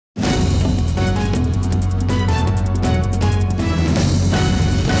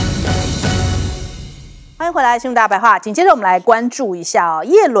迎回来，新闻大白话。紧接着我们来关注一下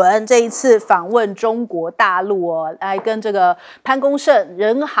叶伦这一次访问中国大陆来跟这个潘功胜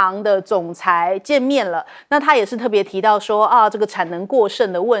人行的总裁见面了。那他也是特别提到说这个产能过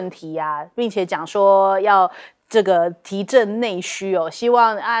剩的问题并且讲说要这个提振内需希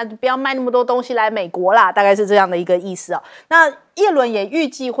望不要卖那么多东西来美国啦，大概是这样的一个意思那叶伦也预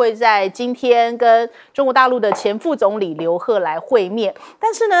计会在今天跟中国大陆的前副总理刘鹤来会面，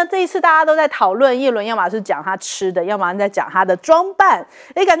但是呢，这一次大家都在讨论叶伦，要么是讲他吃的，要么在讲他的装扮，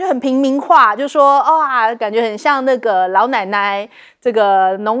感觉很平民化，就说感觉很像那个老奶奶，这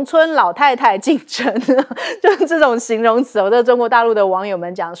个农村老太太进城，就是这种形容词。我在中国大陆的网友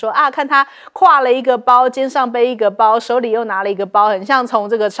们讲说看他挎了一个包，肩上背一个包，手里又拿了一个包，很像从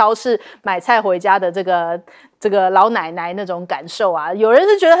这个超市买菜回家的这个老奶奶那种感受有人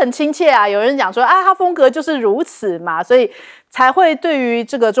是觉得很亲切有人讲说他风格就是如此嘛，所以才会对于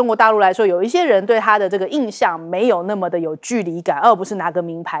这个中国大陆来说，有一些人对他的这个印象没有那么的有距离感，而不是拿个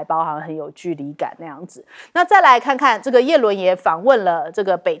名牌包好像很有距离感那样子。那再来看看这个叶伦也访问了这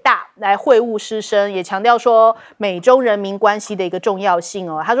个北大来会晤师生，也强调说美中人民关系的一个重要性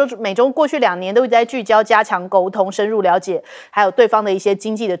他说美中过去2年都一直在聚焦加强沟通，深入了解还有对方的一些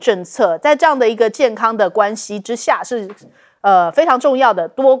经济的政策，在这样的一个健康的关系之下是非常重要的，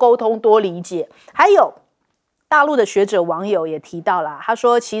多沟通多理解。还有大陆的学者网友也提到了，他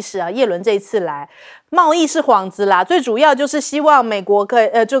说其实叶伦这一次来贸易是幌子啦，最主要就是希望美国可以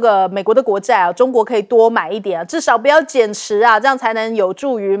这个美国的国债中国可以多买一点至少不要减持这样才能有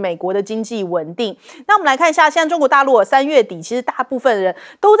助于美国的经济稳定。那我们来看一下，现在中国大陆3月底其实大部分人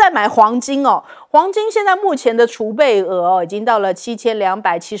都在买黄金黄金现在目前的储备额已经到了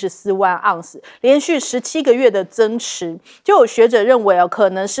7274万盎司，连续17个月的增持。就有学者认为可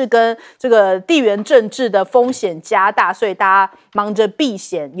能是跟这个地缘政治的风险加大，所以大家忙着避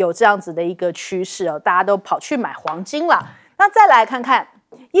险，有这样子的一个趋势大家都跑去买黄金了。那再来看看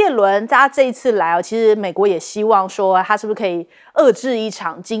叶伦他这一次来其实美国也希望说他是不是可以遏制一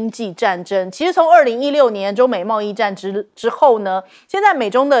场经济战争。其实从2016年中美贸易战之后呢，现在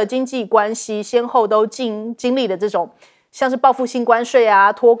美中的经济关系先后都经历了这种像是报复性关税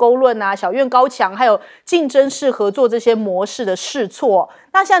脱钩论小院高墙还有竞争式合作这些模式的试错。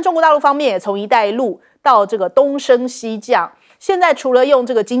那现在中国大陆方面也从一带一路到这个东升西降，现在除了用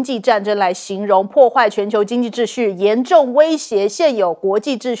这个经济战争来形容破坏全球经济秩序，严重威胁现有国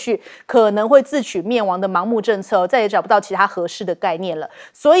际秩序，可能会自取灭亡的盲目政策再也找不到其他合适的概念了。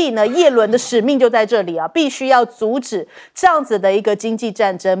所以呢，叶伦的使命就在这里必须要阻止这样子的一个经济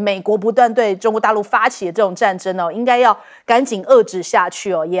战争，美国不断对中国大陆发起的这种战争应该要赶紧遏制下去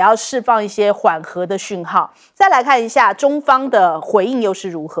也要释放一些缓和的讯号。再来看一下中方的回应又是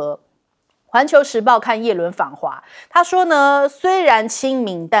如何。环球时报看叶伦访华，他说呢，虽然亲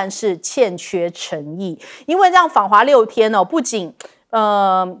民，但是欠缺诚意。因为这样访华6天不仅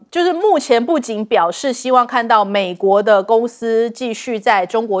就是目前不仅表示希望看到美国的公司继续在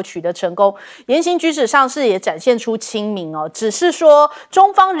中国取得成功，言行举止上是也展现出亲民只是说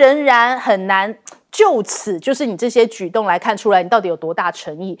中方仍然很难就此就是你这些举动来看出来你到底有多大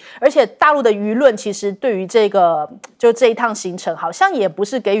诚意。而且大陆的舆论其实对于这一趟行程好像也不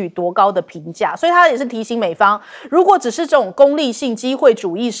是给予多高的评价，所以他也是提醒美方，如果只是这种功利性机会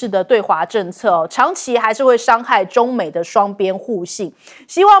主义式的对华政策长期还是会伤害中美的双边互信。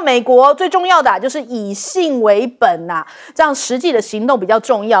希望美国最重要的就是以信为本这样实际的行动比较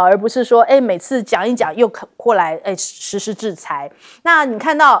重要，而不是说每次讲一讲又过来实施制裁。那你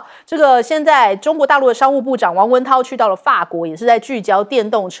看到这个现在中国大陆的商务部长王文涛去到了法国，也是在聚焦电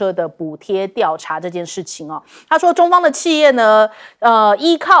动车的补贴调查这件事情他说中方的企业呢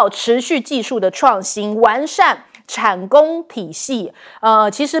依靠持续技术的创新完善产供体系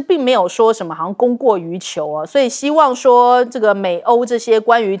其实并没有说什么好像供过于求所以希望说这个美欧这些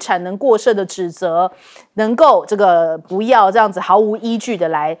关于产能过剩的指责能够这个不要这样子毫无依据的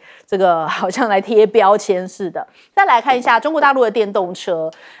来这个好像来贴标签似的。再来看一下中国大陆的电动车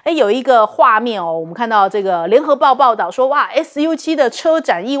有一个画面我们看到这个联合报报道说哇 SU7 的车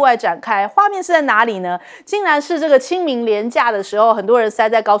展意外展开，画面是在哪里呢？竟然是这个清明连假的时候，很多人塞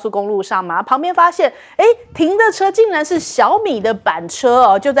在高速公路上嘛，旁边发现停的车竟然是小米的板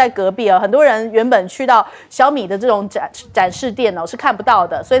车就在隔壁很多人原本去到小米的这种展示店是看不到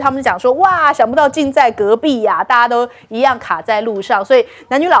的，所以他们讲说哇想不到竟在隔壁大家都一样卡在路上，所以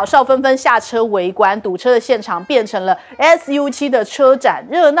男女老少纷纷下车围观，堵车的现场变成了 SU7 的车展，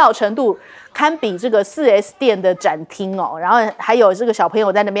热闹程度堪比这个 4S 店的展厅然后还有这个小朋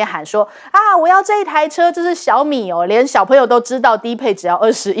友在那边喊说我要这一台车，这是小米连小朋友都知道低配只要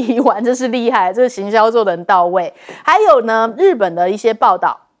21万，这是厉害，这个行销做得很到位。还有呢，日本的一些报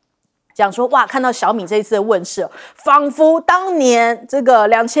道讲说哇，看到小米这一次的问世，仿佛当年这个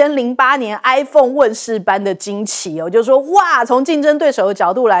2008年 iPhone 问世般的惊奇哦，就是说哇，从竞争对手的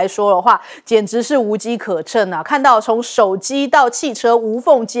角度来说的话，简直是无机可乘啊！看到从手机到汽车无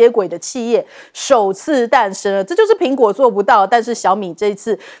缝接轨的企业首次诞生了，这就是苹果做不到，但是小米这一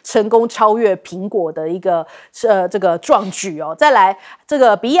次成功超越苹果的一个这个壮举哦。再来，这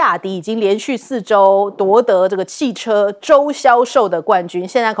个比亚迪已经连续4周夺得这个汽车周销售的冠军，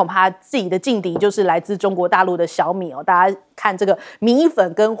现在恐怕自己的劲敌就是来自中国大陆的小米哦，大家看这个米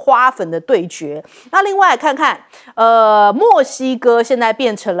粉跟花粉的对决。那另外看看，墨西哥现在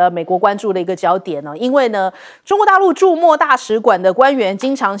变成了美国关注的一个焦点呢，因为呢，中国大陆驻墨大使馆的官员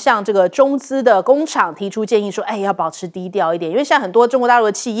经常向这个中资的工厂提出建议说，要保持低调一点，因为现在很多中国大陆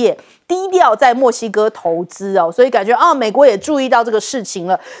的企业低调在墨西哥投资哦，所以感觉美国也注意到这个事情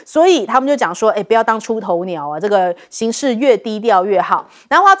了，所以他们就讲说，不要当出头鸟啊，这个形势越低调越好。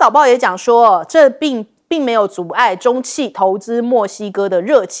南华早报也讲说，这并没有阻碍中企投资墨西哥的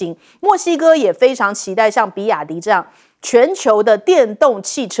热情，墨西哥也非常期待像比亚迪这样全球的电动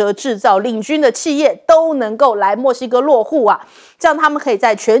汽车制造领军的企业都能够来墨西哥落户啊，这样他们可以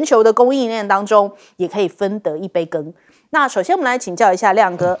在全球的供应链当中也可以分得一杯羹。那首先我们来请教一下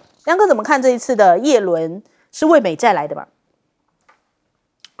亮哥，亮哥怎么看这一次的叶伦是为美债来的吧？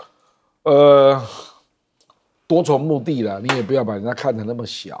多重目的啦，你也不要把人家看得那么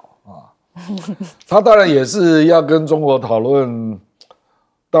小啊。他当然也是要跟中国讨论，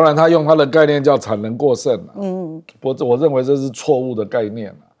当然他用他的概念叫产能过剩啦。我认为这是错误的概念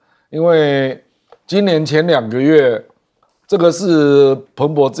啦，因为今年前2个月，这个是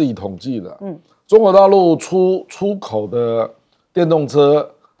彭博自己统计的，中国大陆出口的电动车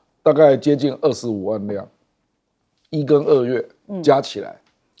大概接近25万辆，1跟2月加起来。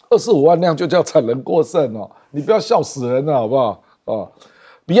25万辆就叫产能过剩哦，你不要笑死人了好不好？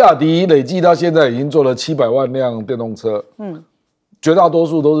比亚迪累计到现在已经做了700万辆电动车，绝大多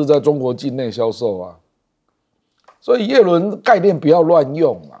数都是在中国境内销售啊，所以叶伦概念不要乱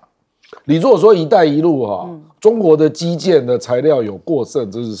用啊。你如果说一带一路中国的基建的材料有过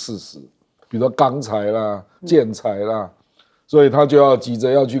剩，这是事实，比如说钢材啦、建材啦，所以他就要急着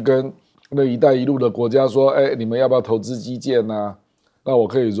要去跟那一带一路的国家说，你们要不要投资基建啊？那我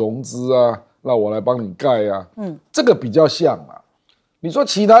可以融资啊，那我来帮你盖啊，这个比较像啊。你说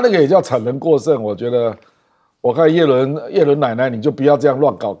其他那个也叫产能过剩，我觉得我看叶伦奶奶你就不要这样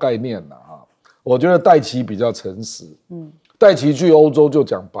乱搞概念了啊。我觉得戴琪比较诚实，戴琪去欧洲就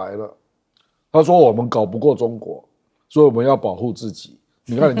讲白了，他说我们搞不过中国，所以我们要保护自己。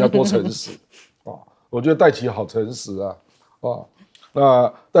你看人家多诚实啊！我觉得戴琪好诚实啊。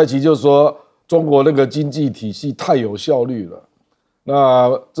那戴琪就说中国那个经济体系太有效率了。那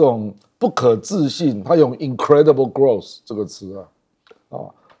这种不可置信，他用 incredible growth 这个词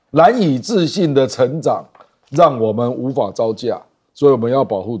难以置信的成长，让我们无法招架，所以我们要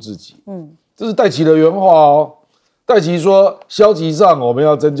保护自己。这是戴琪的原话哦。戴琪说，消极上我们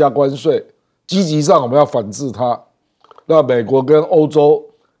要增加关税，积极上我们要反制它。那美国跟欧洲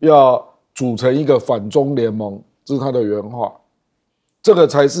要组成一个反中联盟，这是他的原话。这个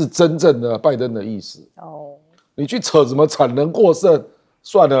才是真正的拜登的意思。你去扯什么产能过剩，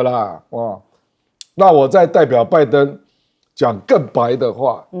算了啦，那我再代表拜登讲更白的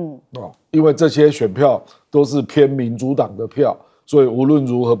话，因为这些选票都是偏民主党的票，所以无论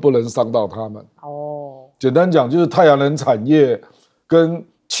如何不能伤到他们。简单讲就是太阳能产业跟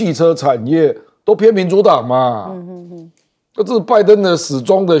汽车产业都偏民主党嘛，这是拜登的始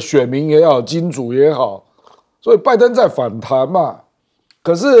终的选民也好，金主也好，所以拜登在反弹嘛。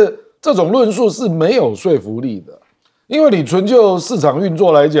可是这种论述是没有说服力的，因为你纯就市场运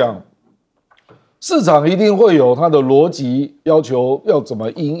作来讲，市场一定会有它的逻辑要求要怎么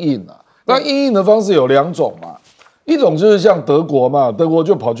因应啊。那因应的方式有2种嘛，一种就是像德国嘛，德国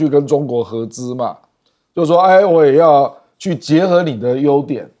就跑去跟中国合资嘛，就说我也要去结合你的优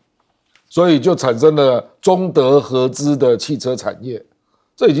点，所以就产生了中德合资的汽车产业，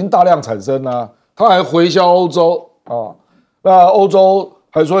这已经大量产生了，它还回销欧洲啊。那欧洲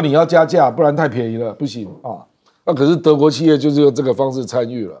还说你要加价，不然太便宜了，不行啊。那可是德国企业就是用这个方式参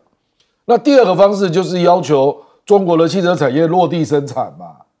与了。那第2个方式就是要求中国的汽车产业落地生产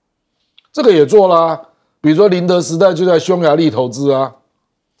嘛，这个也做啦。比如说林德时代就在匈牙利投资啊，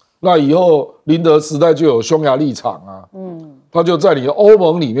那以后林德时代就有匈牙利厂啊，它就在你欧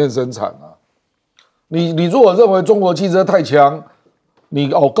盟里面生产啊。你如果认为中国汽车太强，你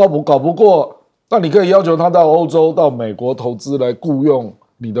搞不过。那你可以要求他到欧洲、到美国投资来雇佣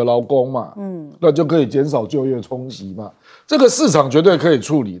你的劳工嘛，那就可以减少就业冲击嘛。这个市场绝对可以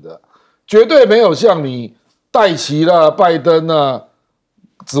处理的，绝对没有像你戴琪啦、拜登啦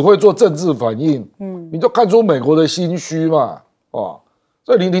只会做政治反应，你就看出美国的心虚嘛，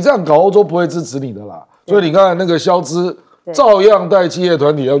所以你这样搞，欧洲不会支持你的啦。所以你看那个肖兹照样带企业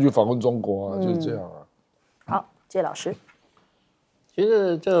团体要去访问中国啊，就是这样啊。好，谢老师。其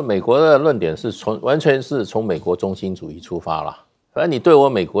实这个美国的论点是完全是从美国中心主义出发啦。反正你对我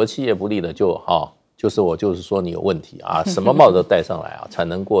美国企业不利的就是我就是说你有问题啊，什么帽子都戴上来啊，产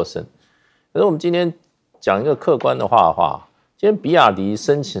能过剩。可是我们今天讲一个客观的话，今天比亚迪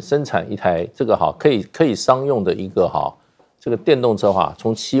生产一台这个可以商用的一个这个电动车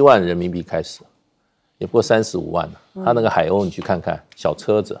从7万人民币开始，也不过35万了。它那个海鸥你去看看，小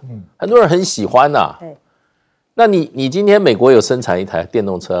车子，很多人很喜欢呐。那你今天美国有生产一台电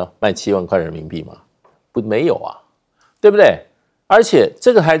动车卖7万块人民币吗？没有啊，对不对？而且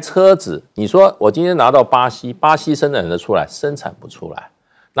这个台车子，你说我今天拿到巴西生产得出来，生产不出来；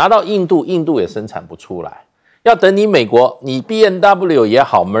拿到印度也生产不出来。要等你美国，你 BMW 也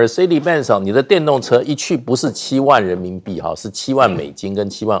好 ，Mercedes-Benz 你的电动车一去不是7万人民币是7万美金跟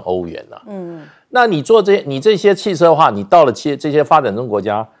7万欧元啊。那你做你这些汽车的话，你到了这些发展中国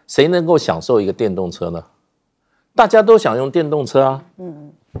家，谁能够享受一个电动车呢？大家都想用电动车啊。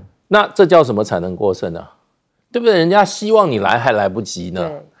那这叫什么产能过剩啊？对不对？人家希望你来还来不及呢，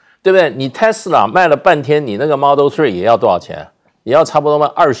对不对？你 Tesla 卖了半天，你那个 Model 3也要多少钱？也要差不多卖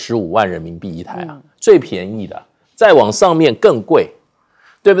25万人民币一台啊，最便宜的，再往上面更贵，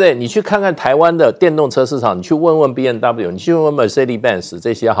对不对？你去看看台湾的电动车市场，你去问问 BMW， 你去问问 Mercedes-Benz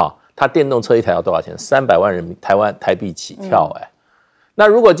这些它电动车一台要多少钱？300万人民台币起跳那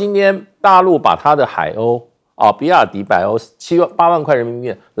如果今天大陆把它的海鸥比亚迪百欧8万块人民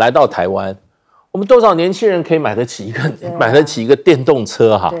币来到台湾，我们多少年轻人可以买得起一个电动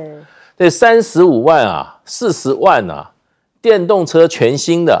车对，35万40万电动车全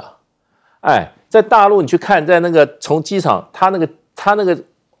新的，在大陆你去看，在那个从机场，它那个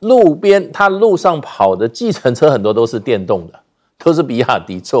路边，它路上跑的计程车很多都是电动的，都是比亚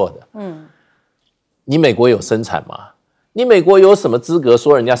迪做的。你美国有生产吗？你美国有什么资格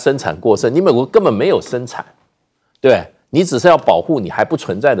说人家生产过剩？你美国根本没有生产，对，你只是要保护你还不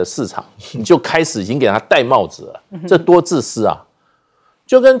存在的市场，你就开始已经给他戴帽子了，这多自私啊！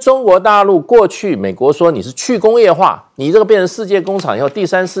就跟中国大陆过去美国说你是去工业化，你这个变成世界工厂以后，第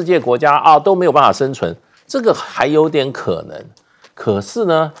三世界国家都没有办法生存，这个还有点可能。可是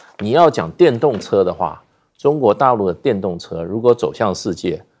呢，你要讲电动车的话，中国大陆的电动车如果走向世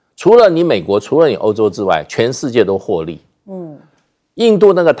界，除了你美国，除了你欧洲之外，全世界都获利。印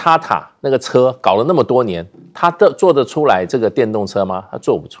度那个Tata那个车搞了那么多年，他做得出来这个电动车吗？他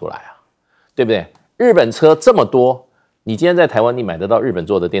做不出来啊，对不对？日本车这么多，你今天在台湾你买得到日本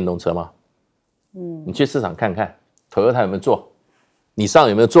做的电动车吗？你去市场看看 ，Toyota 有没有做？你上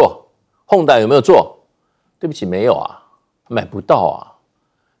有没有做？ Honda 有没有做？对不起，没有啊，买不到啊。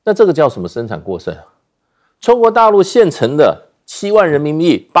那这个叫什么生产过剩？中国大陆现成的7万人民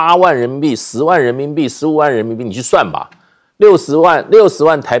币、8万人民币、10万人民币、15万人民币，你去算吧。60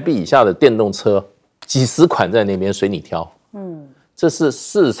万台币以下的电动车，几十款在那边随你挑。这是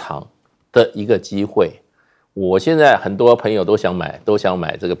市场的一个机会。我现在很多朋友都想买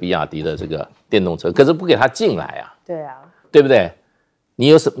这个比亚迪的这个电动车，可是不给他进来啊。对啊，对不对？你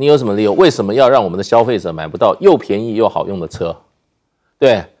有什么理由？为什么要让我们的消费者买不到又便宜又好用的车？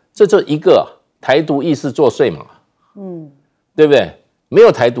对，这就一个台独意识作祟嘛。对不对？没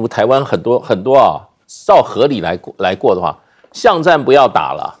有台独，台湾很多照合理来过的话，巷战不要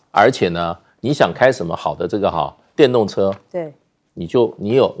打了，而且呢，你想开什么好的这个电动车，对，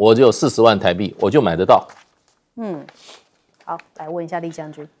我只有40万台币，我就买得到。好，来问一下厉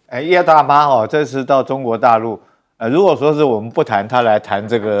将军。叶大妈这次到中国大陆，如果说是我们不谈他来谈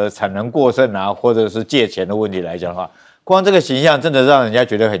这个产能过剩或者是借钱的问题来讲的话，光这个形象真的让人家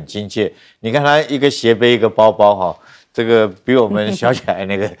觉得很亲切。你看他一个斜背一个包包这个比我们小起来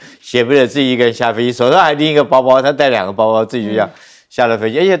那个斜背的自己一个人下飞机，手上还拎一个包包，他带2个包包自己就这样下了飞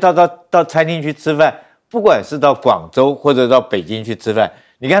机，而且到餐厅去吃饭，不管是到广州或者到北京去吃饭，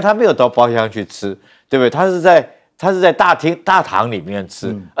你看他没有到包厢去吃，对不对？他是在大堂里面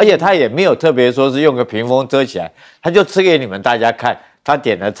吃，而且他也没有特别说是用个屏风遮起来，他就吃给你们大家看，他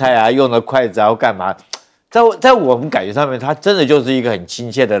点的菜用的筷子或干嘛，在我们感觉上面，他真的就是一个很亲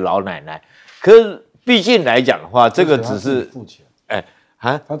切的老奶奶。可是毕竟来讲的话，这个只是付钱，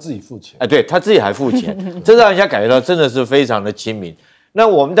他自己付钱，对他自己还付钱，这让人家感觉到真的是非常的亲民。那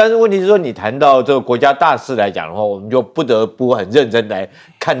但是问题是说，你谈到这个国家大事来讲的话，我们就不得不很认真来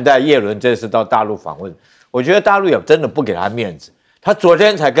看待叶伦这次到大陆访问。我觉得大陆也真的不给他面子，他昨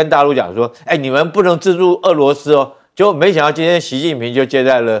天才跟大陆讲说，你们不能资助俄罗斯哦，结果没想到今天习近平就接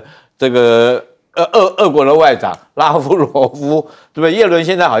待了这个俄国的外长拉夫罗夫，对不对？叶伦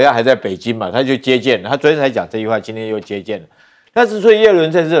现在好像还在北京嘛，他就接见了。他昨天才讲这句话，今天又接见了。但是所以叶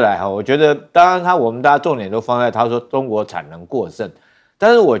伦这次来哈，我觉得当然我们大家重点都放在他说中国产能过剩，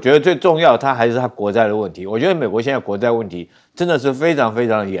但是我觉得最重要，他还是他国债的问题。我觉得美国现在国债问题真的是非常非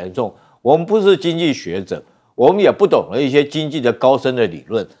常的严重。我们不是经济学者，我们也不懂了一些经济的高深的理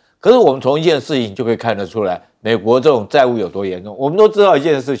论，可是我们从一件事情就可以看得出来，美国这种债务有多严重。我们都知道一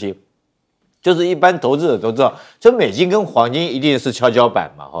件事情。就是一般投资者都知道，这美金跟黄金一定是跷跷板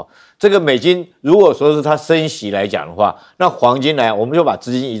嘛，哈。这个美金如果说是它升息来讲的话，那黄金来，我们就把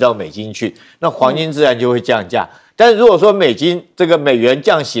资金移到美金去，那黄金自然就会降价。但是如果说这个美元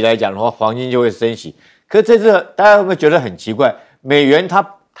降息来讲的话，黄金就会升息。可是这次大家会不会觉得很奇怪？美元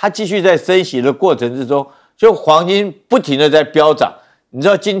它继续在升息的过程之中，就黄金不停的在飙涨。你知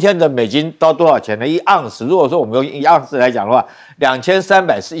道今天的美金到多少钱呢？1盎司，如果说我们用1盎司来讲的话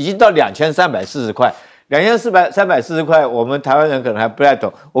，2340已经到2340块，2340块，我们台湾人可能还不太懂。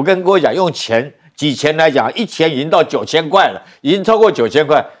我跟各位讲，用几钱来讲，一钱已经到9000块了，已经超过9000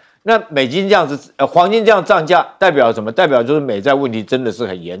块。那美金这样子，黄金这样涨价，代表什么？代表就是美债问题真的是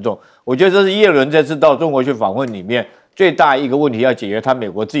很严重。我觉得这是叶伦这次到中国去访问里面最大一个问题，要解决他美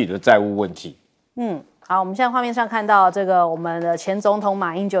国自己的债务问题。好，我们现在画面上看到这个我们的前总统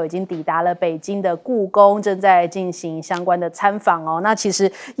马英九已经抵达了北京的故宫，正在进行相关的参访哦。那其实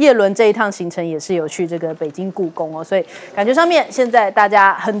叶伦这一趟行程也是有去这个北京故宫哦，所以感觉上面现在大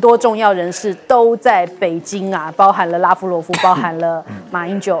家很多重要人士都在北京啊，包含了拉夫罗夫，包含了马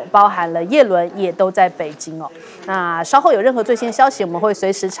英九，包含了叶伦也都在北京哦。那稍后有任何最新的消息，我们会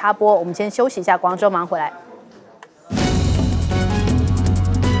随时插播。我们先休息一下，广州马上回来。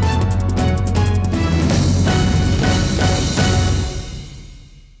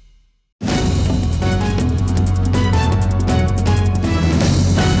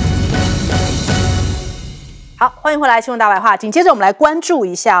好，欢迎回来，新闻大白话。紧接着我们来关注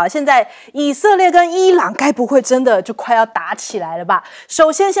一下现在以色列跟伊朗该不会真的就快要打起来了吧？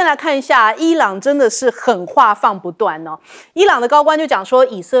首先，先来看一下，伊朗真的是狠话放不断哦。伊朗的高官就讲说，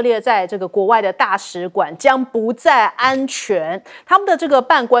以色列在这个国外的大使馆将不再安全。他们的这个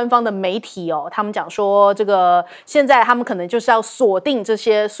半官方的媒体他们讲说，这个现在他们可能就是要锁定这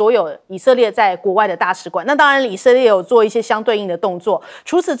些所有以色列在国外的大使馆。那当然，以色列有做一些相对应的动作。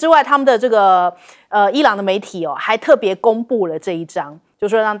除此之外，他们的这个伊朗的媒体还特别公布了这一张，就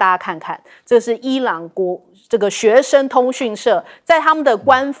说让大家看看，这是伊朗这个学生通讯社在他们的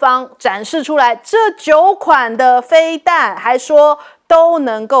官方展示出来这9款的飞弹，还说都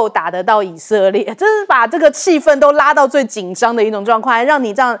能够打得到以色列，这是把这个气氛都拉到最紧张的一种状况，还让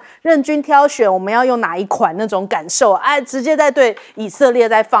你这样任君挑选，我们要用哪一款那种感受，直接在对以色列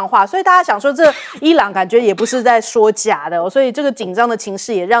在放话，所以大家想说，这伊朗感觉也不是在说假的，所以这个紧张的情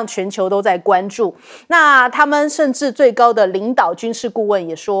势也让全球都在关注。那他们甚至最高的领导军事顾问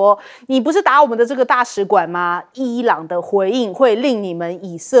也说，你不是打我们的这个大使馆吗？伊朗的回应会令你们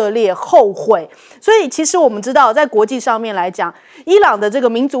以色列后悔。所以其实我们知道，在国际上面来讲，伊朗的这个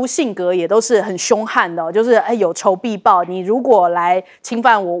民族性格也都是很凶悍的就是有仇必报，你如果来侵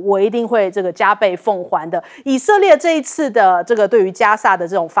犯我，我一定会这个加倍奉还的。以色列这一次的这个对于加萨的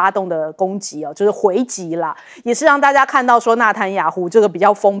这种发动的攻击就是回击啦，也是让大家看到说纳坦雅胡这个比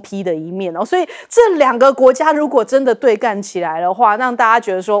较疯批的一面所以这2个国家如果真的对干起来的话，让大家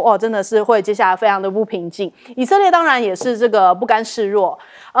觉得说真的是会接下来非常的不平静。以色列当然也是这个不甘示弱，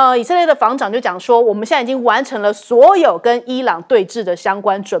以色列的防长就讲说，我们现在已经完成了所有跟伊朗对峙的相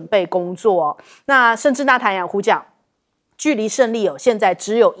关准备工作那甚至纳坦雅胡讲，距离胜利现在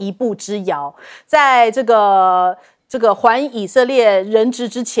只有1步之遥，在这个还以色列人质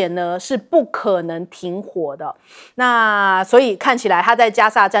之前呢，是不可能停火的。那所以看起来他在加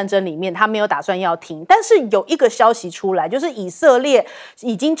萨战争里面，他没有打算要停。但是有一个消息出来，就是以色列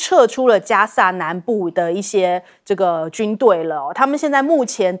已经撤出了加萨南部的一些这个军队了他们现在目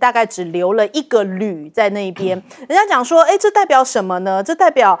前大概只留了1个旅在那边。人家讲说，这代表什么呢？这代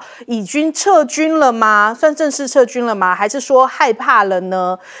表以军撤军了吗？算正式撤军了吗？还是说害怕了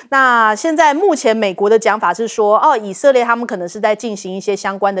呢？那现在目前美国的讲法是说，以色列他们可能是在进行一些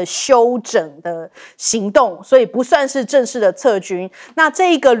相关的休整的行动，所以不算是正式的撤军。那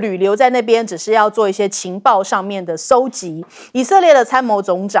这一个旅留在那边只是要做一些情报上面的搜集。以色列的参谋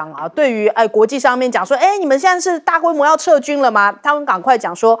总长对于国际上面讲说，你们现在是大规模要撤军了吗？他们赶快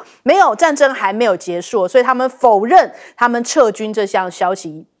讲说，没有，战争还没有结束，所以他们否认他们撤军这项消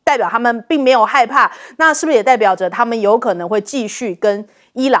息，代表他们并没有害怕。那是不是也代表着他们有可能会继续跟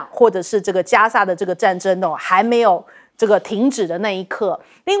伊朗或者是这个加萨的这个战争还没有这个停止的那一刻。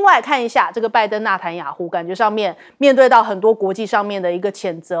另外看一下这个拜登纳坦雅胡，感觉上面面对到很多国际上面的一个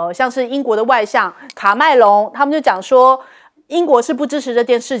谴责，像是英国的外相卡麦隆，他们就讲说英国是不支持这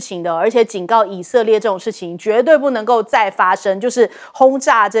件事情的，而且警告以色列这种事情绝对不能够再发生，就是轰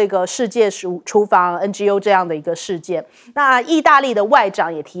炸这个世界厨房 NGO 这样的一个事件。那意大利的外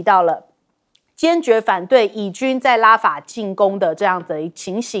长也提到了坚决反对以军在拉法进攻的这样的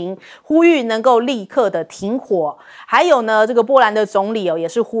情形，呼吁能够立刻的停火。还有呢，这个波兰的总理也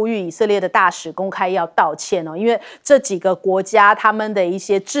是呼吁以色列的大使公开要道歉因为这几个国家他们的一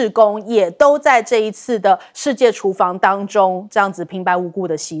些志工也都在这一次的世界厨房当中这样子平白无故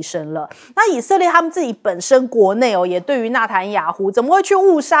的牺牲了。那以色列他们自己本身国内也对于纳坦雅胡怎么会去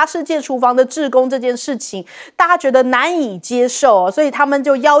误杀世界厨房的志工这件事情，大家觉得难以接受所以他们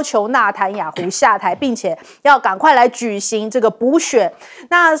就要求纳坦雅胡下台，并且要赶快来举行这个补选。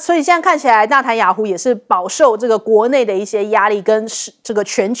那所以现在看起来，纳坦雅胡也是饱受这个国内的一些压力，跟这个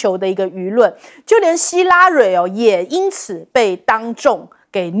全球的一个舆论，就连希拉蕊也因此被当众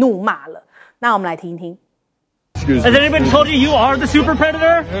给怒骂了。那我们来听一听。Has anybody told you you are the super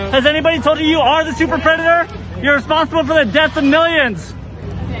predator? Has anybody told you you are the super predator? You're responsible for the deaths of millions.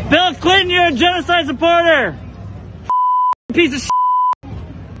 Bill Clinton, you're a genocide supporter. Piece of shit.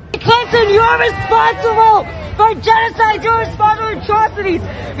 Clinton, you're responsible for genocide. You're responsible for atrocities.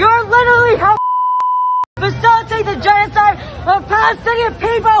 You're literally helping facilitate the genocide of Palestinian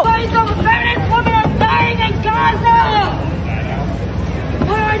people. Some feminist women are dying in Gaza.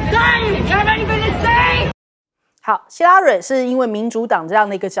 Women are dying. Do you have anything to say? 好，希拉蕊是因为民主党这样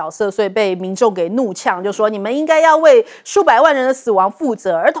的一个角色，所以被民众给怒呛，就说你们应该要为数百万人的死亡负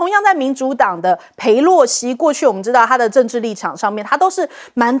责。而同样在民主党的裴洛西，过去我们知道他的政治立场上面，他都是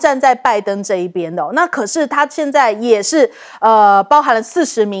蛮站在拜登这一边的那可是他现在也是包含了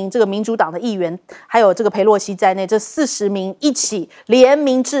40名这个民主党的议员，还有这个裴洛西在内，这40名一起联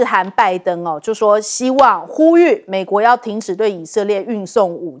名致函拜登就说希望呼吁美国要停止对以色列运送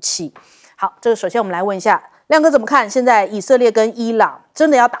武器。好，这个首先我们来问一下亮哥怎么看？现在以色列跟伊朗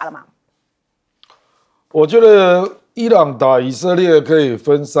真的要打了吗？我觉得伊朗打以色列可以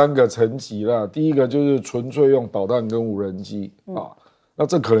分3个层级啦。第一个就是纯粹用导弹跟无人机那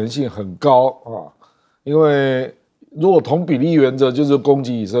这可能性很高因为如果同比例原则就是攻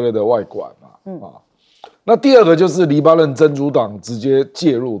击以色列的外管那第二个就是黎巴嫩真主党直接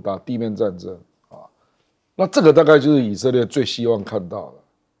介入打地面战争那这个大概就是以色列最希望看到的。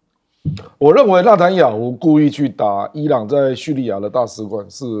我认为纳坦雅胡故意去打伊朗在叙利亚的大使馆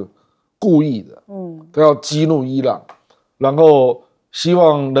是故意的，他要激怒伊朗，然后希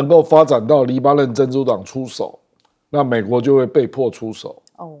望能够发展到黎巴嫩真主党出手，那美国就会被迫出手。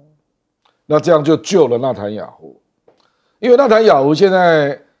那这样就救了纳坦雅胡，因为纳坦雅胡现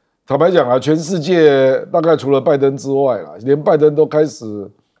在坦白讲全世界大概除了拜登之外连拜登都开始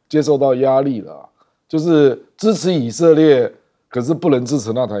接受到压力了，就是支持以色列。可是不能支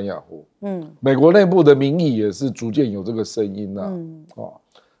持纳坦雅胡，美国内部的民意也是逐渐有这个声音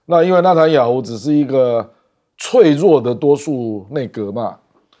那因为纳坦雅胡只是一个脆弱的多数内阁嘛，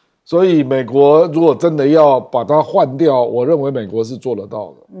所以美国如果真的要把它换掉，我认为美国是做得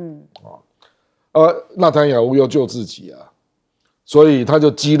到的，纳坦雅胡要救自己所以他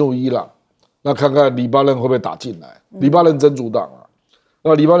就激怒伊朗，那看看黎巴嫩会不会打进来，黎巴嫩真主党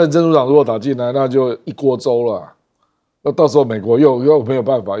那黎巴嫩真主党如果打进来，那就一锅粥了。那到时候美国又没有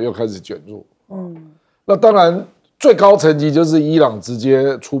办法，又开始卷入。那当然最高层级就是伊朗直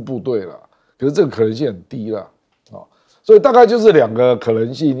接出部队了，可是这个可能性很低了所以大概就是2个可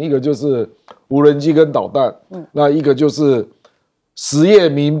能性，一个就是无人机跟导弹，那一个就是实业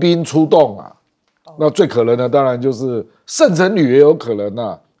民兵出动那最可能的当然就是圣城旅也有可能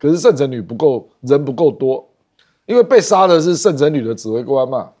可是圣城旅人不够多，因为被杀的是圣城旅的指挥官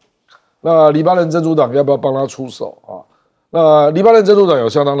嘛。那黎巴嫩真主党要不要帮他出手那黎巴嫩真主党有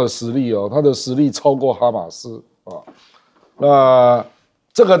相当的实力他的实力超过哈马斯那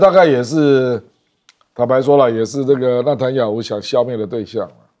这个大概也是坦白说了，也是这个纳坦雅胡想消灭的对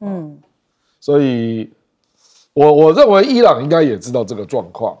象所以我认为伊朗应该也知道这个状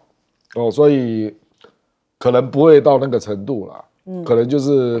况所以可能不会到那个程度啦可能就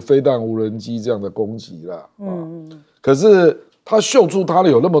是飞弹无人机这样的攻击啦可是他秀出他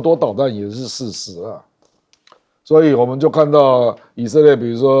有那么多导弹也是事实所以我们就看到以色列比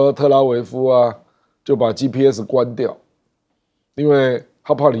如说特拉维夫就把 GPS 关掉，因为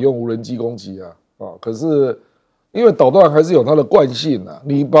他怕你用无人机攻击可是因为导弹还是有它的惯性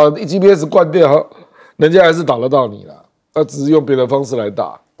你把 GPS 关掉，人家还是打得到你他只是用别的方式来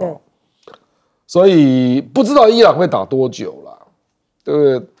打所以不知道伊朗会打多久啦，对不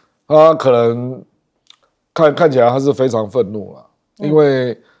对？他可能看起来他是非常愤怒了，因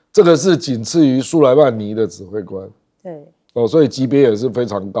为这个是仅次于苏莱曼尼的指挥官，对，所以级别也是非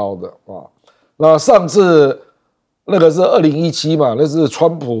常高的啊。那上次那个是2017嘛，那是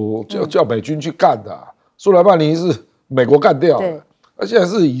川普叫美军去干的，苏莱曼尼是美国干掉的，那现在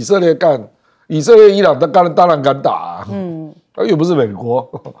是以色列干，以色列、伊朗当然敢打，又不是美国，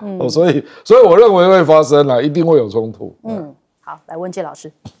所以我认为会发生了，一定会有冲突。好，来文杰老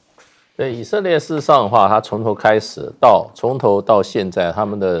师。对以色列事实上的话，他从头到现在，他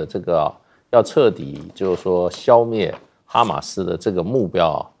们的这个要彻底就是说消灭哈马斯的这个目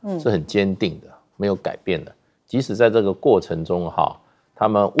标是很坚定的，没有改变的。即使在这个过程中他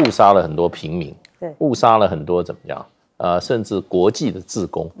们误杀了很多平民，误杀了很多怎么样甚至国际的志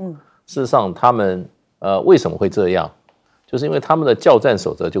工。事实上他们为什么会这样？就是因为他们的教战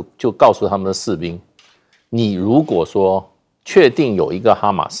守则就告诉他们的士兵，你如果说确定有一个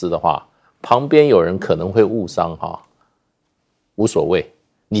哈马斯的话，旁边有人可能会误伤无所谓，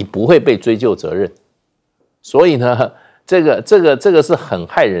你不会被追究责任。所以呢，这个是很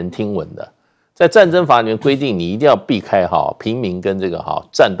骇人听闻的。在战争法里面规定，你一定要避开平民跟这个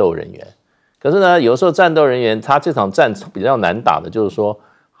战斗人员。可是呢，有时候战斗人员他这场战比较难打的，就是说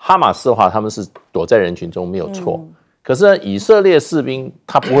哈马斯的话，他们是躲在人群中没有错。可是呢，以色列士兵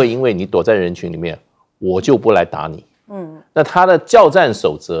他不会因为你躲在人群里面，我就不来打你。那他的教战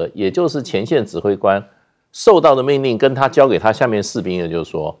守则，也就是前线指挥官受到的命令，跟他交给他下面士兵的，就是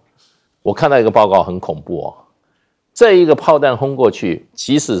说，我看到一个报告很恐怖这一个炮弹轰过去，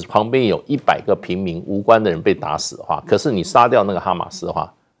即使旁边有100个平民无关的人被打死的话，可是你杀掉那个哈马斯的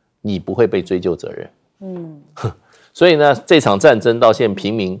话，你不会被追究责任。所以呢，这场战争到现在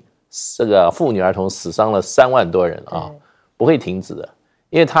平民这个妇女儿童死伤了3万多人不会停止的，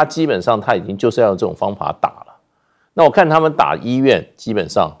因为他基本上他已经就是要用这种方法打了。那我看他们打医院，基本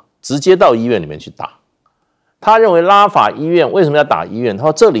上直接到医院里面去打。他认为拉法医院为什么要打医院？他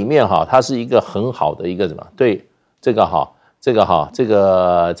说这里面它是一个很好的一个什么？对这个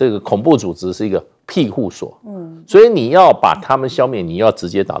恐怖组织是一个庇护所。所以你要把他们消灭，你要直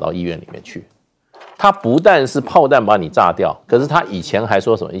接打到医院里面去。他不但是炮弹把你炸掉，可是他以前还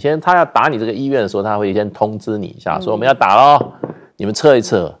说什么？以前他要打你这个医院的时候，他会先通知你一下，说我们要打咯，你们撤一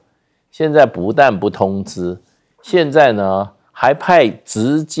撤。现在不但不通知，现在呢还派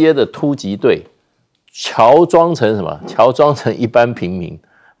直接的突击队，乔装成什么？乔装成一般平民，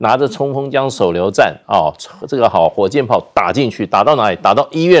拿着冲锋枪、手榴弹这个火箭炮打进去，打到哪里？打到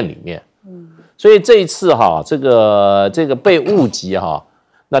医院里面。所以这一次这个被误击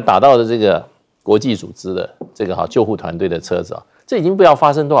那打到的这个国际组织的这个救护团队的车子这已经不知道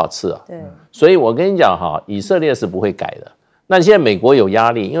发生多少次了。所以我跟你讲以色列是不会改的。那现在美国有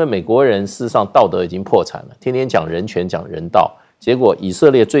压力，因为美国人事实上道德已经破产了，天天讲人权、讲人道，结果以色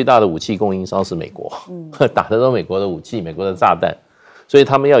列最大的武器供应商是美国，打的都美国的武器、美国的炸弹，所以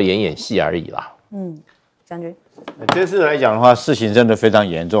他们要演演戏而已啦。将军，这次来讲的话，事情真的非常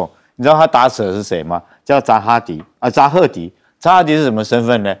严重。你知道他打死的是谁吗？叫扎赫迪。扎赫迪是什么身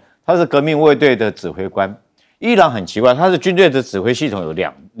份呢？他是革命卫队的指挥官。伊朗很奇怪，他是军队的指挥系统有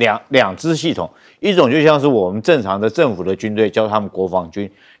两支系统，一种就像是我们正常的政府的军队，叫他们国防军；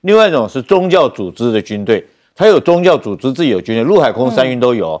另外一种是宗教组织的军队，他有宗教组织自己有军队，陆海空三军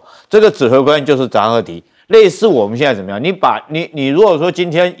都有。这个指挥官就是扎赫迪，类似我们现在怎么样？你如果说今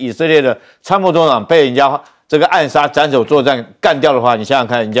天以色列的参谋总长被人家这个暗杀、斩首作战干掉的话，你想想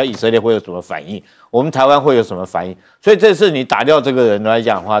看，人家以色列会有什么反应？我们台湾会有什么反应？所以这次你打掉这个人来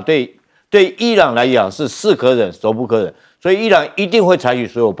讲的话，对伊朗来讲是是可忍，孰不可忍，所以伊朗一定会采取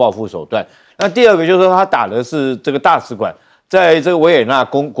所有报复手段。那第二个就是说，他打的是这个大使馆，在这个维也纳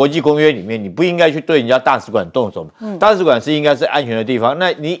国际公约里面，你不应该去对人家大使馆动手，大使馆是应该是安全的地方。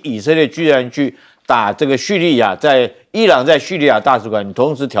那你以色列居然去打这个叙利亚，在伊朗在叙利亚大使馆，你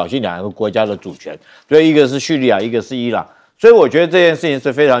同时挑衅两个国家的主权，所以一个是叙利亚，一个是伊朗。所以我觉得这件事情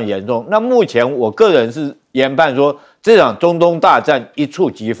是非常严重。那目前我个人是研判说，这场中东大战一触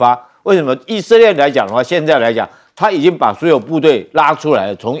即发。为什么？以色列来讲的话，现在来讲，他已经把所有部队拉出来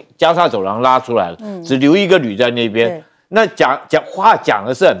了，从加沙走廊拉出来了，只留一个旅在那边。那讲话讲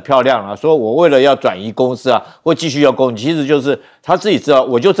的是很漂亮啊，说我为了要转移攻势或继续要攻击，其实就是他自己知道，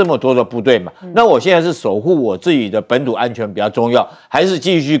我就这么多的部队嘛，那我现在是守护我自己的本土安全比较重要，还是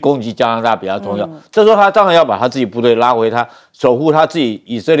继续攻击加拿大比较重要？这时候他当然要把他自己部队拉回他，守护他自己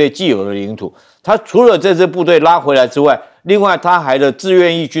以色列既有的领土。他除了这支部队拉回来之外，另外他还的志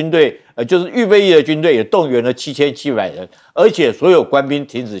愿役军队，就是预备役的军队也动员了7700人，而且所有官兵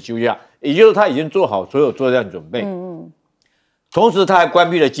停止休假，也就是他已经做好所有作战准备。同时他还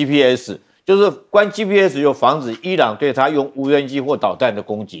关闭了 GPS， 就是关 GPS 就防止伊朗对他用无人机或导弹的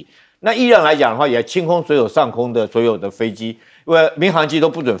攻击。那伊朗来讲的话，也清空所有上空的所有的飞机，因为民航机都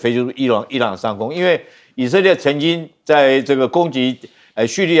不准飞出伊朗上空，因为以色列曾经在这个攻击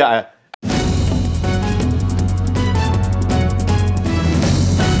叙利亚。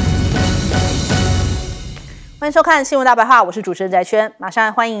欢迎收看《新闻大白话》，我是主持人翟轩，马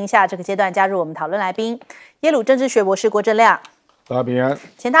上欢迎一下这个阶段加入我们讨论来宾，耶鲁政治学博士郭正亮，大家平安。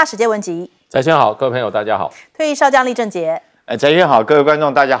前大使谢文吉，翟轩好，各位朋友大家好。退役少将厉正杰，翟轩好，各位观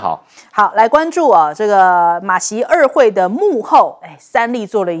众大家好。好，来关注这个马习二会的幕后，三立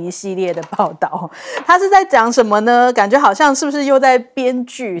做了一系列的报道，他是在讲什么呢？感觉好像是不是又在编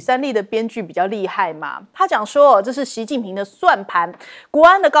剧？三立的编剧比较厉害嘛？他讲说，这是习近平的算盘，国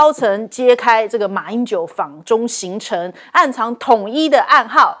安的高层揭开这个马英九访中行程，暗藏统一的暗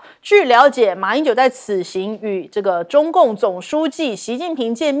号。据了解，马英九在此行与这个中共总书记习近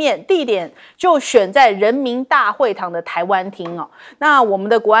平见面，地点就选在人民大会堂的台湾厅哦。那我们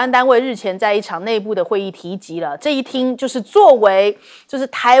的国安单位日前在一场内部的会议提及了，这一厅就是作为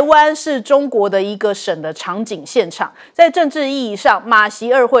台湾是中国的一个省的场景现场，在政治意义上，马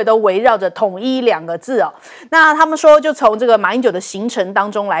习二会都围绕着统一2个字哦。那他们说，就从这个马英九的行程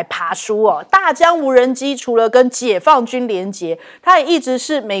当中来爬书哦。大疆无人机除了跟解放军连结，它也一直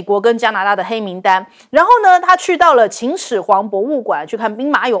是美国跟加拿大的黑名单。然后呢，他去到了秦始皇博物馆去看兵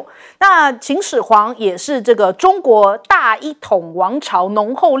马俑。那秦始皇也是这个中国大一统王朝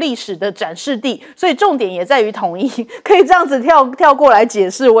浓厚历史的展示地，所以重点也在于统一。可以这样子跳过来解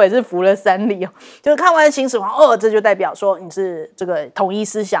释，我也是服了三立哦。就是看完秦始皇，这就代表说你是这个统一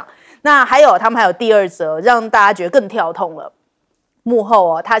思想。那他们还有第二则，让大家觉得更跳痛了。幕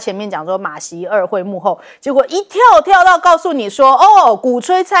后他前面讲说马习二会幕后，结果一跳到告诉你说，鼓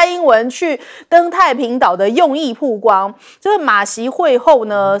吹蔡英文去登太平岛的用意曝光。这个马习会后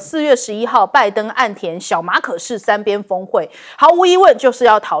呢，4月11号拜登岸田小马可仕3边峰会，毫无疑问就是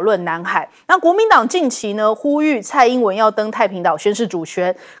要讨论南海。那国民党近期呢呼吁蔡英文要登太平岛宣示主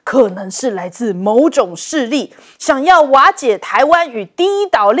权，可能是来自某种势力想要瓦解台湾与第一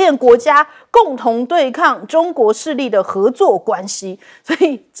岛链国家共同对抗中国势力的合作关系，所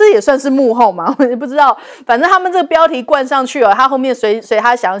以这也算是幕后嘛？我也不知道，反正他们这个标题冠上去他后面随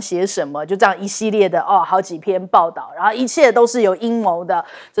他想写什么，就这样一系列的好几篇报道，然后一切都是有阴谋的，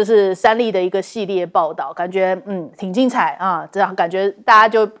这是三立的一个系列报道，感觉挺精彩啊！这样感觉大家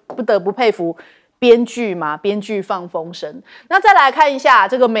就不得不佩服编剧嘛，编剧放风声。那再来看一下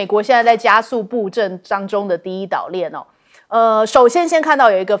这个美国现在在加速布阵当中的第一岛链哦。首先看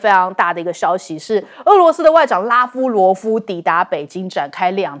到有一个非常大的一个消息是，俄罗斯的外长拉夫罗夫抵达北京展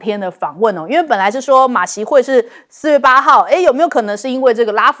开2天的访问哦。因为本来是说马习会是4月8号，有没有可能是因为这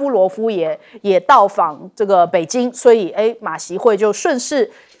个拉夫罗夫也到访这个北京，所以马习会就顺势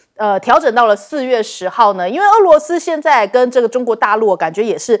调整到了4月10号呢？因为俄罗斯现在跟这个中国大陆感觉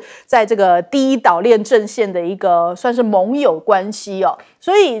也是在这个第一岛链阵线的一个算是盟友关系哦，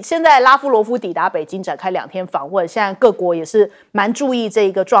所以现在拉夫罗夫抵达北京展开2天访问，现在各国也是蛮注意这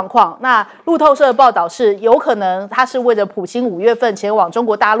一个状况。那路透社的报道是，有可能他是为了普京5月份前往中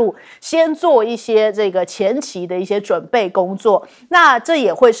国大陆，先做一些这个前期的一些准备工作。那这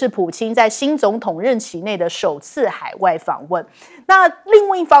也会是普京在新总统任期内的首次海外访问。那另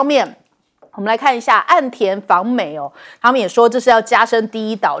外一方面，我们来看一下岸田访美哦，他们也说这是要加深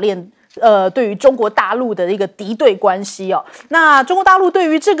第一岛链对于中国大陆的一个敌对关系哦。那中国大陆对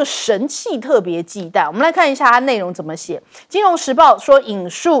于这个神器特别忌惮，我们来看一下它内容怎么写。金融时报说，引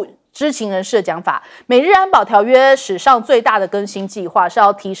述知情人士的讲法，美日安保条约史上最大的更新计划是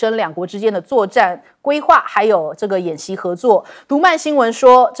要提升两国之间的作战规划，还有这个演习合作。读卖新闻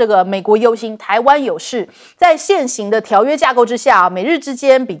说，这个美国忧心台湾有事，在现行的条约架构之下，美日之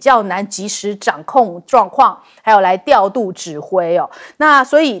间比较难及时掌控状况，还有来调度指挥哦。那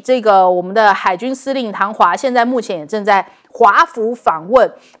所以这个我们的海军司令唐华现在目前也正在华府访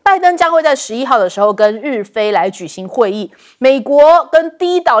问，拜登将会在11号的时候跟日菲来举行会议。美国跟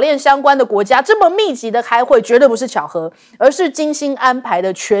第一岛链相关的国家这么密集的开会，绝对不是巧合，而是精心安排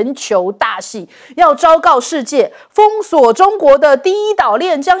的全球大戏，要昭告世界，封锁中国的第一岛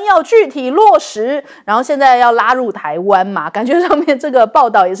链将要具体落实，然后现在要拉入台湾嘛，感觉上面这个报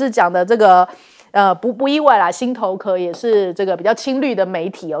道也是讲的这个不意外啦，新头壳也是这个比较亲绿的媒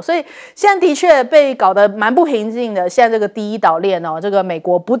体哦，所以现在的确被搞得蛮不平静的。现在这个第一岛链哦，这个美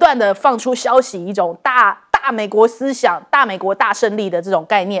国不断的放出消息，一种大美国思想、大美国大胜利的这种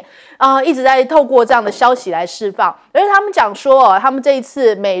概念一直在透过这样的消息来释放。而且他们讲说他们这一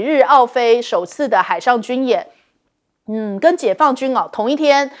次美日澳菲首次的海上军演，跟解放军同一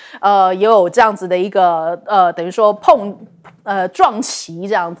天也有这样子的一个等于说撞旗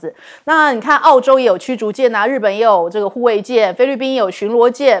这样子。那你看，澳洲也有驱逐舰啊，日本也有这个护卫舰，菲律宾也有巡逻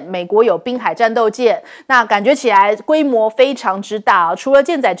舰，美国有滨海战斗舰，那感觉起来规模非常之大啊。除了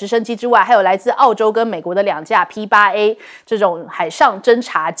舰载直升机之外，还有来自澳洲跟美国的2架 P8A 这种海上侦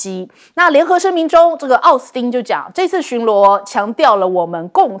察机。那联合声明中，这个奥斯汀就讲，这次巡逻强调了我们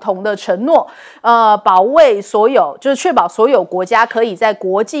共同的承诺，保卫所有，就是确保所有国家可以在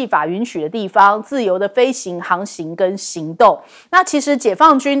国际法允许的地方自由的飞行、航行跟行动。那其实解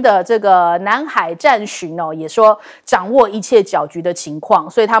放军的这个南海战巡也说掌握一切搅局的情况，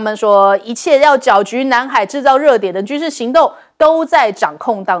所以他们说一切要搅局南海、制造热点的军事行动都在掌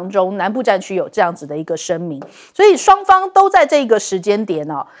控当中。南部战区有这样子的一个声明，所以双方都在这个时间点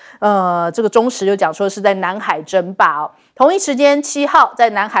这个中时就讲说是在南海争霸同一时间7号在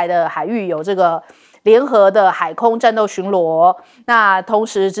南海的海域有这个联合的海空战斗巡逻，那同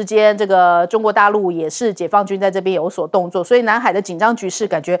时之间这个中国大陆也是解放军在这边有所动作，所以南海的紧张局势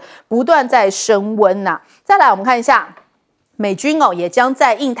感觉不断在升温再来我们看一下美军也将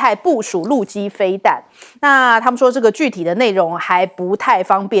在印太部署陆基飞弹，那他们说这个具体的内容还不太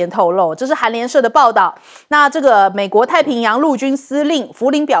方便透露，这是韩联社的报道。那这个美国太平洋陆军司令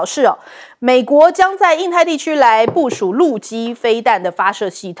福林表示美国将在印太地区来部署陆基飞弹的发射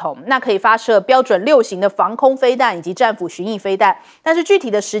系统，那可以发射标准6型的防空飞弹以及战斧巡弋飞弹，但是具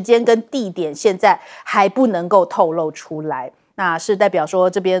体的时间跟地点现在还不能够透露出来，那是代表说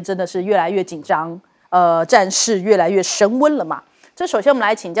这边真的是越来越紧张。战事越来越升温了嘛？这首先我们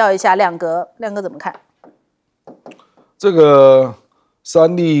来请教一下亮哥，亮哥怎么看？这个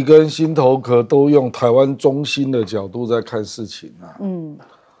三立跟新头壳都用台湾中心的角度在看事情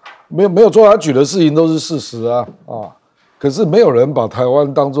没有错，他举的事情都是事实可是没有人把台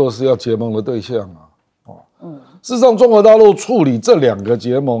湾当作是要结盟的对象事实上，中国大陆处理这2个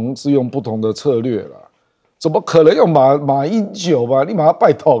结盟是用不同的策略啦，怎么可能用马英九吧？你马上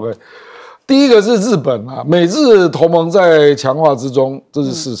拜托第一个是日本美日同盟在强化之中，这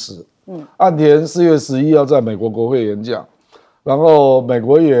是事实。岸田4月11要在美国国会演讲，然后美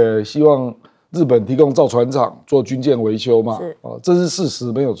国也希望日本提供造船厂做军舰维修嘛，这是事实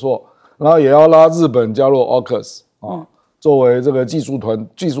没有错。然后也要拉日本加入 AUKUS 作为这个技术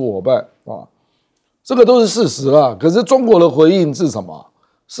伙伴这个都是事实啦。可是中国的回应是什么？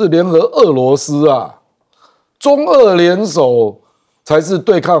是联合俄罗斯中俄联手。才是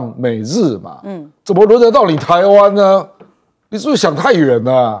对抗美日嘛，怎么轮得到你台湾呢？你是不是想太远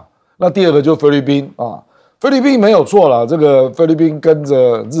了？那第二个就菲律宾菲律宾没有错啦，这个菲律宾跟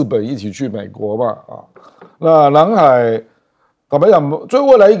着日本一起去美国嘛那南海坦白讲，最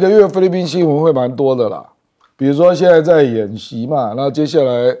未来1个月菲律宾新闻会蛮多的啦，比如说现在在演习嘛，那接下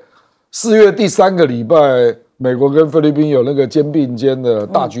来4月第3个礼拜，美国跟菲律宾有那个肩并肩的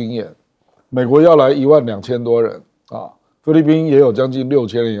大军演，美国要来12000多人菲律宾也有将近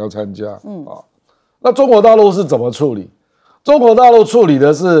6000人要参加那中国大陆是怎么处理？中国大陆处理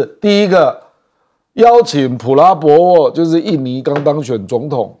的是第一个，邀请普拉博沃，就是印尼刚当选总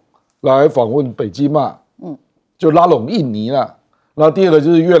统来访问北京嘛，就拉拢印尼啦。那第二个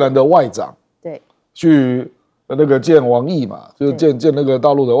就是越南的外长，对，去那个见王毅嘛，就是见那个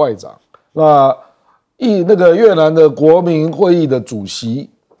大陆的外长。那个越南的国民会议的主席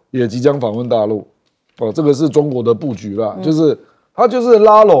也即将访问大陆。这个是中国的布局啦，就是他就是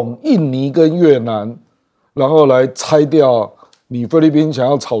拉拢印尼跟越南，然后来拆掉你菲律宾想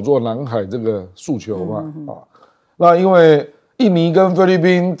要炒作南海这个诉求嘛那因为印尼跟菲律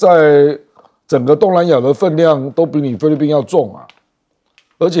宾在整个东南亚的分量都比你菲律宾要重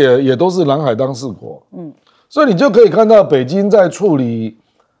而且也都是南海当事国所以你就可以看到北京在处理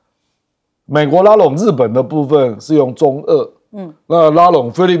美国拉拢日本的部分是用中俄那拉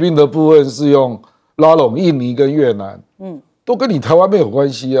拢菲律宾的部分是用拉拢印尼跟越南都跟你台湾没有关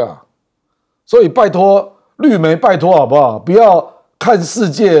系所以拜托绿媒拜托好不好，不要看世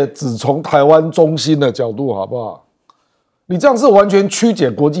界只从台湾中心的角度好不好，你这样是完全曲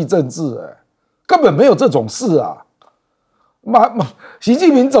解国际政治根本没有这种事习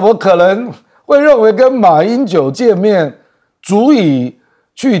近平怎么可能会认为跟马英九见面足以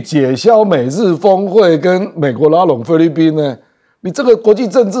去解消美日峰会跟美国拉拢菲律宾呢？你这个国际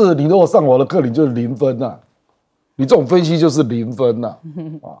政治，你如果上我的课，你就是0分你这种分析就是0分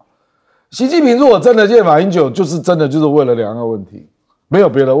习近平如果真的见马英九，就是真的就是为了两岸问题，没有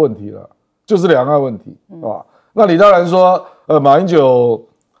别的问题了，就是两岸问题那你当然说，马英九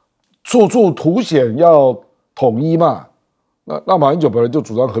处处凸显要统一嘛，那马英九本来就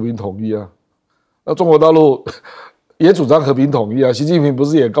主张和平统一那中国大陆也主张和平统一习近平不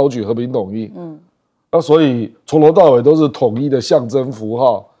是也高举和平统一？那所以从头到尾都是统一的象征符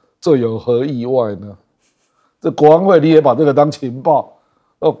号，这有何意外呢？这国安会你也把这个当情报，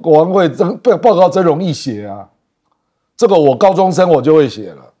国安会报告真容易写啊，这个我高中生我就会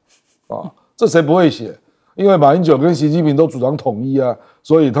写了啊，这谁不会写？因为马英九跟习近平都主张统一啊，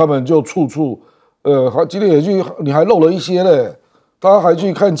所以他们就处处，今天也去，你还漏了一些嘞，他还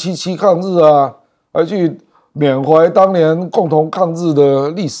去看7.7抗日啊，还去缅怀当年共同抗日的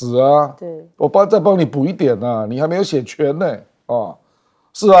历史啊。对，我再帮你补一点啊，你还没有写全呢啊。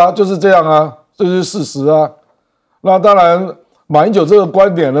是啊，就是这样啊，这就是事实啊。那当然，马英九这个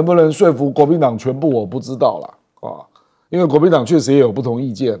观点能不能说服国民党全部，我不知道啦啊，因为国民党确实也有不同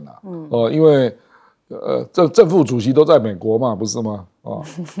意见啦。因为这正副主席都在美国嘛，不是吗？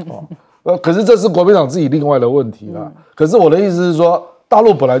可是这是国民党自己另外的问题啦。可是我的意思是说，大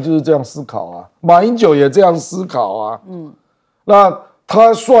陆本来就是这样思考啊，马英九也这样思考啊。那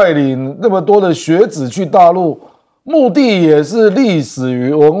他率领那么多的学子去大陆，目的也是历史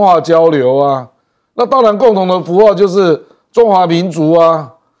与文化交流啊。那当然，共同的符号就是中华民族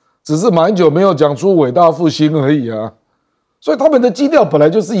啊，只是马英九没有讲出伟大复兴而已啊。所以他们的基调本来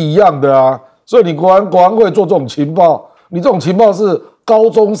就是一样的啊。所以你国安会做这种情报，你这种情报是高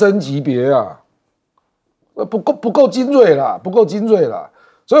中生级别啊，不够精锐啦，不够精锐啦。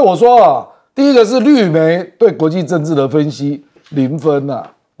所以我说啊，第一个是绿媒对国际政治的分析0分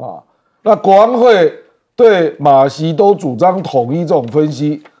啊，那国安会对马习都主张统一这种分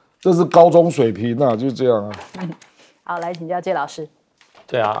析，这是高中水平啊，就是这样啊。好，来请教介老师。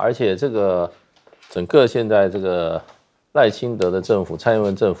对啊，而且这个整个现在这个赖清德的政府、蔡英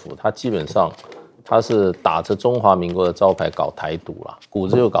文政府，他基本上他是打着中华民国的招牌搞台独啦，骨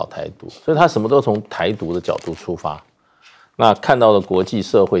子就搞台独，所以他什么都从台独的角度出发。那看到的国际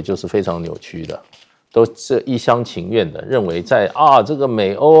社会就是非常扭曲的，都是一厢情愿的认为在这个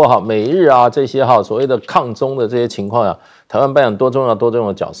美欧啊、美日啊这些所谓的抗中的这些情况台湾扮演多重要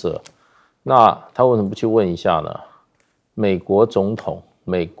的角色。那他为什么不去问一下呢？美国总统、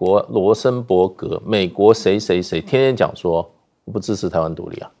美国罗森伯格、美国谁天天讲说我不支持台湾独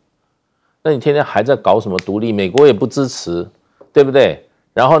立啊，那你天天还在搞什么独立？美国也不支持，对不对？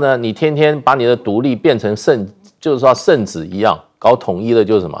然后呢，你天天把你的独立变成就是说圣旨一样，搞统一的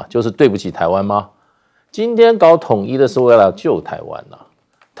就是什么？就是对不起台湾吗？今天搞统一的是为了救台湾啊，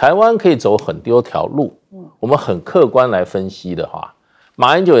台湾可以走很多条路，我们很客观来分析的话，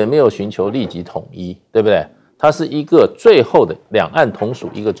马英九也没有寻求立即统一，对不对？它是一个最后的两岸同属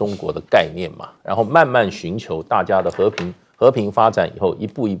一个中国的概念嘛，然后慢慢寻求大家的和平发展以后，一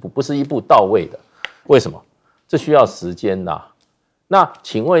步一步，不是一步到位的。为什么？这需要时间的。那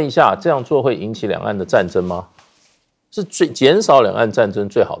请问一下，这样做会引起两岸的战争吗？是减少两岸战争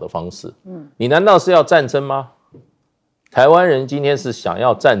最好的方式。你难道是要战争吗？台湾人今天是想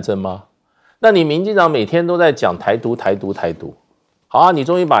要战争吗？那你民进党每天都在讲台独，好啊，你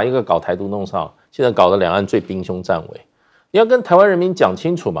终于把一个搞台独弄上，现在搞得两岸最兵凶战危。你要跟台湾人民讲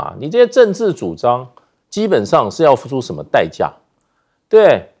清楚嘛，你这些政治主张基本上是要付出什么代价？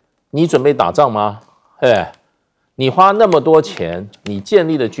对，你准备打仗吗？你花那么多钱，你建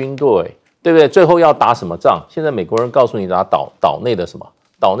立的军队，对不对？最后要打什么仗？现在美国人告诉你打岛内的什么？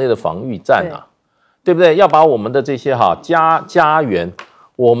岛内的防御战啊， 对不对？要把我们的这些家园，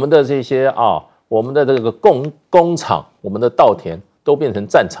我们的这些我们的这个工厂，我们的稻田都变成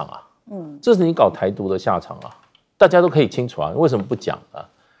战场啊。这是你搞台独的下场啊！大家都可以清楚啊，为什么不讲啊？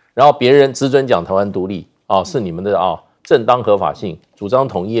然后别人只准讲台湾独立是你们的正当合法性，主张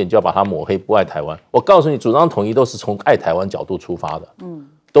统一你就要把它抹黑，不爱台湾。我告诉你，主张统一都是从爱台湾角度出发的，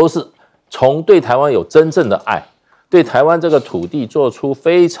都是从对台湾有真正的爱，对台湾这个土地做出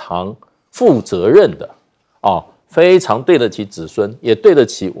非常负责任的非常对得起子孙，也对得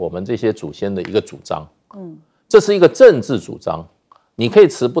起我们这些祖先的一个主张。这是一个政治主张。你可以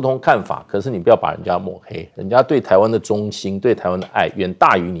持不同看法，可是你不要把人家抹黑，人家对台湾的忠心、对台湾的爱远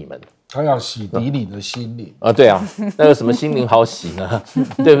大于你们。他要洗涤你的心灵对啊，那有什么心灵好洗呢？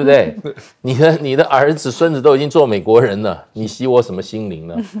对不对？你的儿子、孙子都已经做美国人了，你洗我什么心灵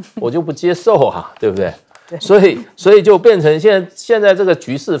呢？我就不接受啊，对不对？所以就变成现在这个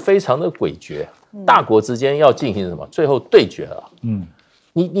局势非常的诡谲，大国之间要进行什么？最后对决了。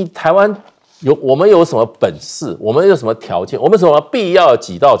你台湾。我们有什么本事？我们有什么条件？我们什么必要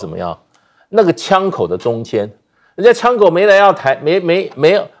挤到怎么样？那个枪口的中间，人家枪口没来要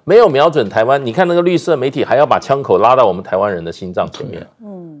没有瞄准台湾。你看那个绿色媒体还要把枪口拉到我们台湾人的心脏前面。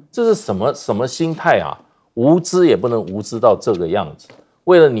这是什么心态啊？无知也不能无知到这个样子。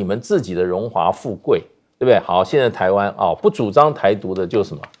为了你们自己的荣华富贵，对不对？好，现在台湾不主张台独的就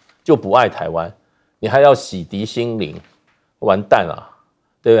什么就不爱台湾，你还要洗涤心灵，完蛋了，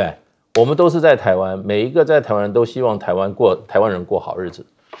对不对？我们都是在台湾，每一个在台湾人都希望台湾人过好日子，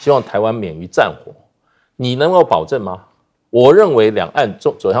希望台湾免于战火。你能够保证吗？我认为两岸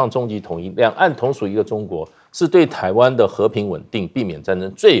走向终极统一，两岸同属一个中国，是对台湾的和平稳定、避免战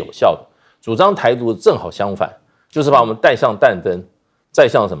争最有效的。主张台独正好相反，就是把我们带向战争，再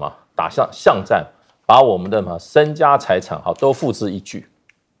向什么打向巷战，把我们的身家财产都付之一炬，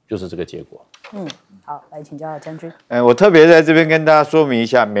就是这个结果。好，来请教将军。我特别在这边跟大家说明一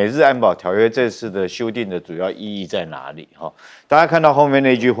下，美日安保条约这次的修订的主要意义在哪里？大家看到后面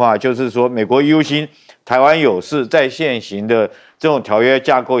那句话，就是说美国忧心台湾有事，在现行的这种条约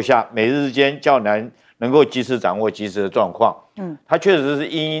架构下，美日之间较难能够及时掌握及时的状况。它确实是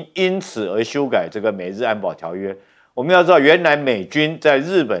因此而修改这个美日安保条约。我们要知道，原来美军在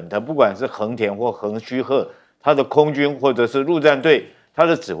日本的不管是横田或横须贺，它的空军或者是陆战队，它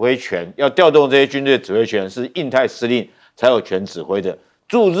的指挥权要调动这些军队指挥权是印太司令才有权指挥的。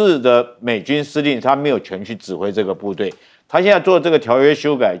驻日的美军司令他没有权去指挥这个部队。他现在做这个条约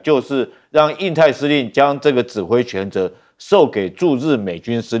修改，就是让印太司令将这个指挥权责授给驻日美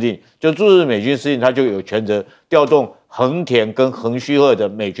军司令，就驻日美军司令他就有权责调动横田跟横须贺的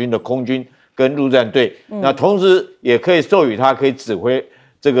美军的空军跟陆战队，那同时也可以授予他可以指挥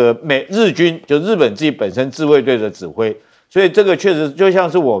这个日军，就日本自己本身自卫队的指挥。所以这个确实就像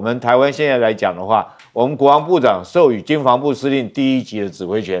是我们台湾现在来讲的话，我们国防部长授予经防部司令第一级的指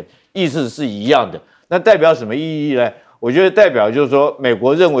挥权，意思是一样的。那代表什么意义呢？我觉得代表就是说，美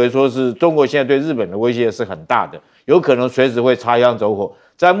国认为说是中国现在对日本的威胁是很大的，有可能随时会擦枪走火。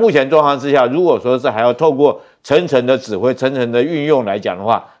在目前状况之下，如果说是还要透过层层的指挥、层层的运用来讲的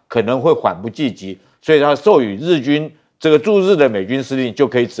话，可能会缓不济急。所以他授予日军这个驻日的美军司令就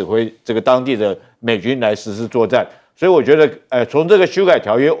可以指挥这个当地的美军来实施作战。所以我觉得，从这个修改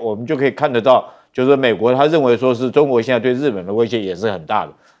条约，我们就可以看得到，就是美国他认为说是中国现在对日本的威胁也是很大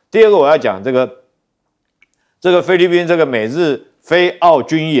的。第二个我要讲这个菲律宾这个美日菲澳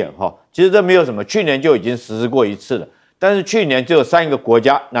军演其实这没有什么，去年就已经实施过一次了。但是去年只有3个国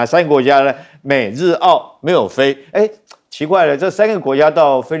家，哪3个国家呢？美日澳没有飞。奇怪了，这3个国家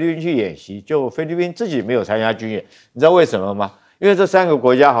到菲律宾去演习，就菲律宾自己没有参加军演，你知道为什么吗？因为这3个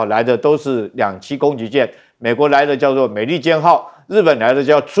国家来的都是2栖攻击舰，美国来的叫做美利坚号，日本来的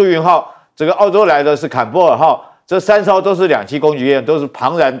叫出云号，这个澳洲来的是坎波尔号，这3艘都是2栖攻击舰，都是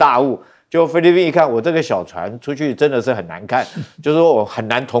庞然大物。就菲律宾一看，我这个小船出去真的是很难看，就是说我很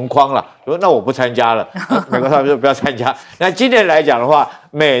难同框了，说那我不参加了。美国他们说不要参加。那今年来讲的话，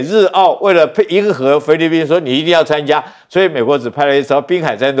美日澳为了迎合菲律宾说你一定要参加，所以美国只派了一艘滨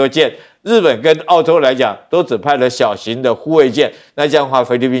海战斗舰，日本跟澳洲来讲都只派了小型的护卫舰。那这样的话，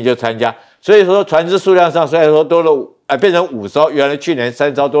菲律宾就参加。所以说船只数量上虽然说多了，变成5艘，原来去年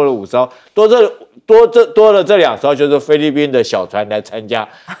3艘多了5艘，多了这2艘就是菲律宾的小船来参加。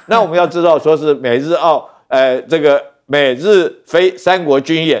那我们要知道说是美日澳这个美日菲3国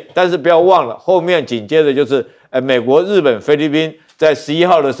军演，但是不要忘了后面紧接着就是美国、日本、菲律宾在11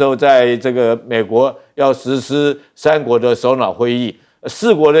号的时候，在这个美国要实施3国的首脑会议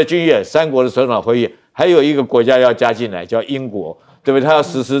，4国的军演，3国的首脑会议，还有一个国家要加进来，叫英国。对不对？他要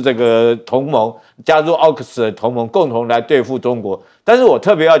实施这个同盟，加入奥克斯的同盟，共同来对付中国。但是我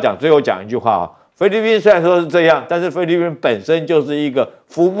特别要讲，最后讲一句话菲律宾虽然说是这样，但是菲律宾本身就是一个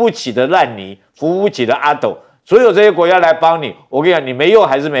扶不起的烂泥，扶不起的阿斗。所有这些国家来帮你，我跟你讲，你没用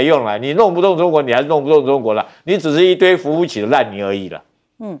还是没用了。你弄不动中国，你还是弄不动中国了。你只是一堆扶不起的烂泥而已了。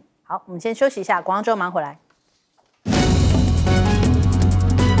好，我们先休息一下，广告之后马上回来。